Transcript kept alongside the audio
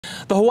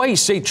The Hawaii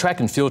State Track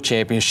and Field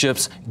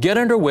Championships get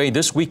underway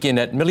this weekend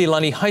at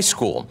Mililani High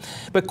School.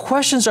 But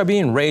questions are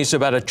being raised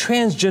about a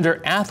transgender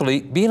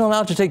athlete being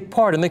allowed to take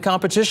part in the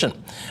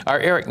competition. Our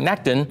Eric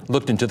Nacton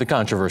looked into the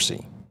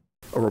controversy.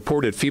 A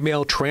reported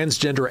female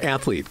transgender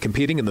athlete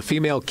competing in the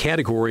female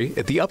category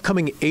at the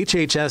upcoming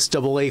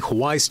HHSAA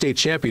Hawaii State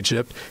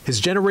Championship has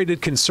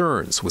generated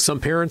concerns with some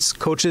parents,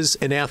 coaches,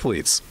 and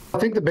athletes. I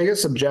think the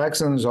biggest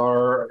objections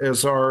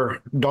is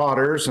our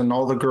daughters and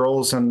all the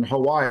girls in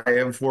Hawaii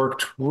have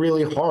worked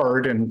really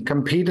hard and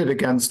competed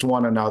against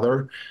one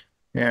another,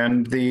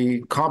 and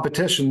the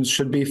competitions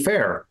should be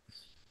fair.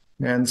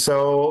 And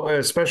so,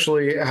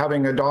 especially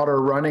having a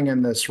daughter running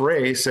in this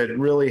race, it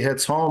really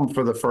hits home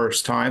for the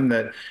first time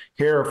that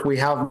here, if we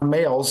have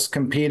males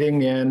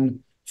competing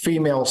in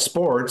female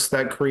sports,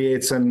 that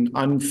creates an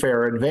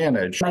unfair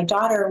advantage. My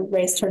daughter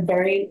raced her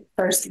very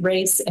first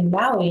race in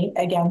Maui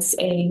against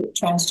a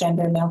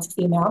transgender male to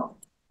female.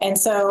 And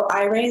so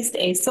I raised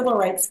a civil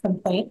rights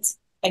complaint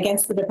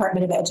against the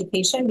Department of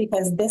Education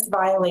because this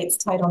violates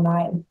Title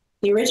IX.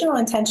 The original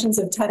intentions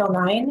of Title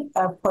IX,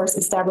 of course,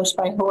 established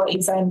by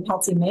Hawaii's Zion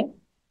Palti Ming,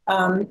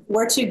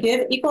 were to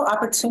give equal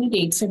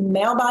opportunity to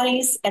male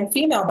bodies and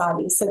female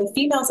bodies. So the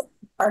females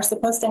are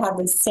supposed to have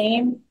the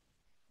same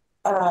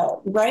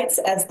rights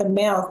as the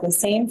males, the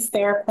same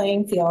fair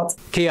playing field.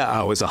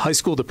 Kea'au is a high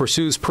school that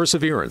pursues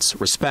perseverance,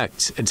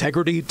 respect,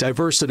 integrity,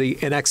 diversity,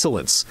 and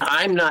excellence.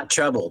 I'm not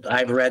troubled.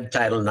 I've read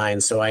Title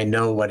IX, so I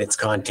know what its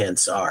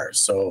contents are.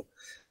 So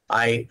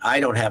I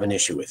don't have an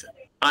issue with it.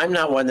 I'm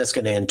not one that's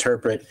going to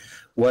interpret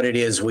what it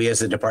is we as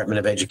the Department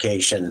of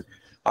Education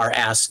are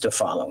asked to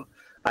follow.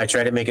 I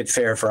try to make it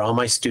fair for all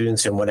my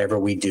students in whatever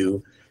we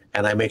do,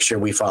 and I make sure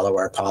we follow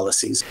our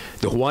policies.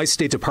 The Hawaii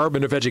State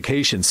Department of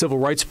Education Civil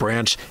Rights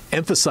Branch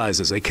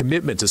emphasizes a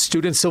commitment to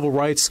student civil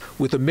rights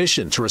with a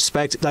mission to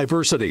respect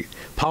diversity.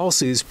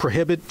 Policies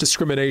prohibit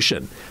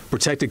discrimination.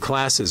 Protected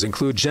classes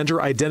include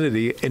gender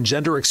identity and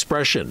gender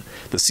expression.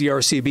 The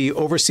CRCB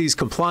oversees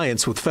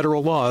compliance with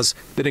federal laws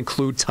that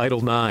include Title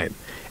IX.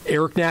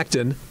 Eric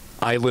Nacton,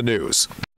 Island News.